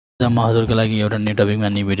म हजुरको लागि एउटा न्यू टपिकमा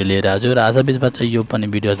न्यू भिडियो लिएर आएको छु र आज बिचमा चाहिँ यो पनि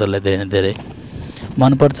भिडियो हजुरलाई धेरै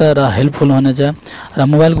मनपर्छ र हेल्पफुल हुनेछ र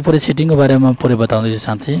मोबाइलको पुरै सेटिङको बारेमा पुरै बताउँदैछु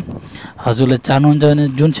साथी। हजुरले चाहनुहुन्छ भने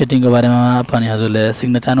जुन सेटिङको बारेमा पनि हजुरले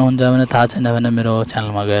सिक्न चाहनुहुन्छ भने थाहा छैन भने मेरो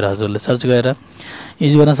च्यानलमा गएर हजुरले सर्च गरेर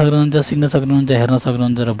युज गर्न सक्नुहुन्छ, सिक्न सक्नुहुन्छ, हेर्न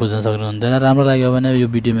सक्नुहुन्छ र बुझ्न सक्नुहुन्छ। र राम्रो लाग्यो भने यो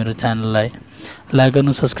भिडियो मेरो च्यानललाई लाइक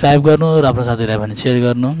गर्नु, सब्स्क्राइब गर्नु र आफ्नो साथीलाई पनि सेयर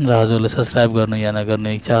गर्नु र हजुरले सब्स्क्राइब गर्नु या नगर्नु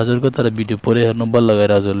इच्छा हजुरको, तर भिडियो पुरै हेर्नु, बल्ल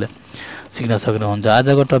गएर हजुरले सिक्न सक्नुहुन्छ।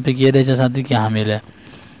 आजको टपिक के रहेछ साथी कि हामीले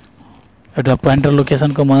एउटा पोइन्टर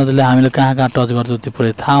लोकेसनको मद्दतले हामीले कहाँ कहाँ टच गर्छौँ त्यो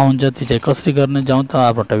पुरै थाहा हुन्छ। ती चाहिँ कसरी गर्ने जाउँ त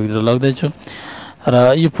आफ्नो टपिकतिर लग्दैछु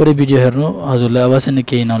र यो पुरै भिडियो हेर्नु, हजुरले अवश्य नै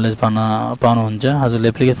केही नलेज पाउनुहुन्छ। हजुरले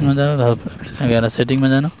एप्लिकेसनमा जानु र एप्लिकेसनमा गएर सेटिङमा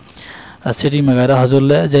जानु र सेटिङमा गएर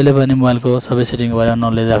हजुरले जहिले पनि मोबाइलको सबै सेटिङको बारेमा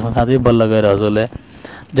नलेज राख्नु साथी। बल्ल गएर हजुरले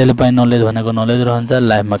जहिले पनि नलेज भनेको नलेज रहन्छ,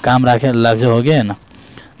 लाइफमा काम लाग्छ हो कि होइन।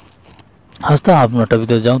 हस् त आफ्नो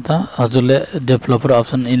टपिकतिर जाउँ त। हजुरले डेभलपर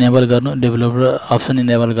अप्सन इनेबल गर्नु, डेभलपर अप्सन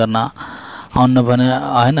इनेबल गर्न आउनु भने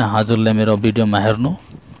होइन हजुरले मेरो भिडियोमा हेर्नु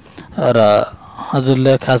र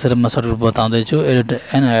हजुरले खास गरी म सर्टकट बताउँदैछु। एडिट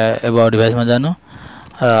होइन एबाउट डिभाइसमा जानु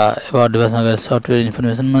र एबाउट डिभाइसमा गएर सफ्टवेयर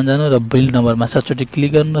इन्फर्मेसनमा जानु र बिल्ड नम्बरमा 7चोटि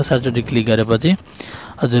क्लिक गर्नु र 7चोटि क्लिक गरेपछि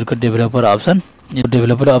हजुरको डेभलपर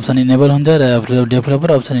अप्सन इनेबल हुन्छ र डेभलपर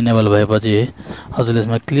अप्सन इनेबल भएपछि हजुरले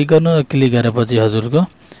यसमा क्लिक गर्नु र क्लिक गरेपछि हजुरको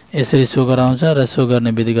यसरी सो गराउँछ र सो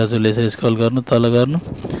गर्ने बित्तिकै हजुरले यसरी स्क्रल गर्नु, तल गर्नु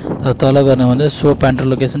र तल गर्ने भने सो पोइन्टर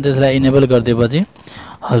लोकेसन त्यसलाई इनेबल गरिदिएपछि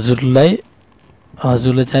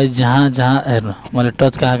हजुरले चाहिँ जहाँ हेर्नु मैले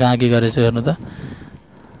टच कहाँ के गरेछु हेर्नु त।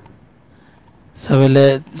 सबैले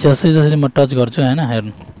जसरी म टच गर्छु होइन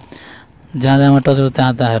हेर्नु, जहाँ म टच गर्छु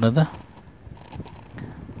त्यहाँ हेर्नु त।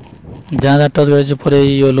 जहाँ टच गरेछु पुरै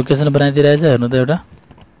यो लोकेसन बनाइदिइरहेछ हेर्नु त। एउटा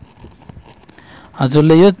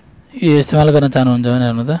हजुरले यो इस्तेमाल गर्न चाहनुहुन्छ भने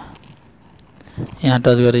हेर्नु त, यहाँ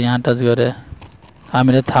टच गरे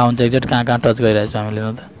हामीले थाहा हुन्छ एक्ज्याक्ट कहाँ टच गरिरहेछौँ हामीले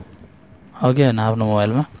हेर्नु त, हो कि होइन आफ्नो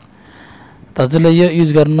मोबाइलमा। त हजुरले यो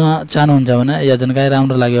युज गर्न चाहनुहुन्छ भने या जानकारी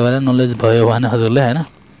राम्रो लाग्यो भने नलेज भयो भने हजुरले होइन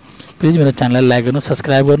प्लिज मेरो च्यानललाई लाइक गर्नु,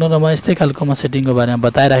 सब्स्क्राइब गर्नु र म यस्तै खालको म सेटिङको बारेमा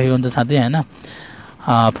बताइराखेको हुन्छ साथी होइन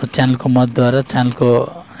आफ्नो च्यानलको मद्वारा च्यानलको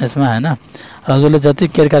यसमा होइन। र हजुरले जति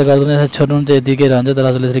केयरकार गर्दैन छोड्नुहुन्छ यतिकै रहन्छ, तर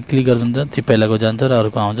हजुरले यसरी क्लिक गर्नुहुन्छ ती पहिलाको जान्छ र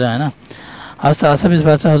अर्को आउँछ होइन। हस् त आशा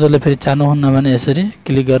विश्वास छ हजुरले फेरि चाहनुहुन्न भने यसरी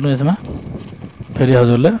क्लिक गर्नु यसमा, फेरि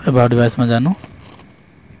हजुरले एबाउट डिभाइसमा जानु,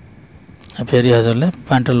 फेरि हजुरले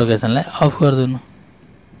पोइन्टर लोकेसनलाई अफ गरिदिनु।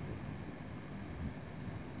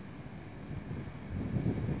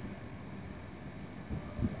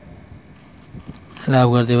 अफ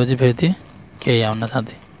गरिदिएपछि फेरि केही आउन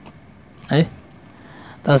साथी है।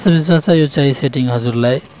 त आशा विश्वास छ यो चाहिँ सेटिङ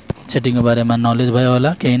हजुरलाई सेटिङको बारेमा नलेज भयो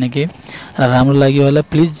होला, केही न केही र राम्रो लाग्यो होला।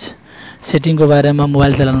 प्लिज सेटिङको बारेमा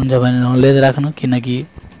मोबाइल चलाउनुहुन्छ भने नलेज राख्नु, किनकि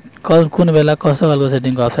कुन बेला कस्तो खालको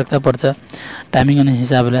सेटिङको आवश्यकता पर्छ टाइमिङ अनि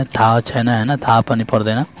हिसाबले थाहा छैन होइन, थाहा पनि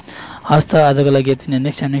पर्दैन। हस् त आजको लागि यति नै,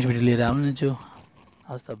 नेक्स्ट भिडियो लिएर आउनेछु।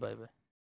 हस् त बाई बाई।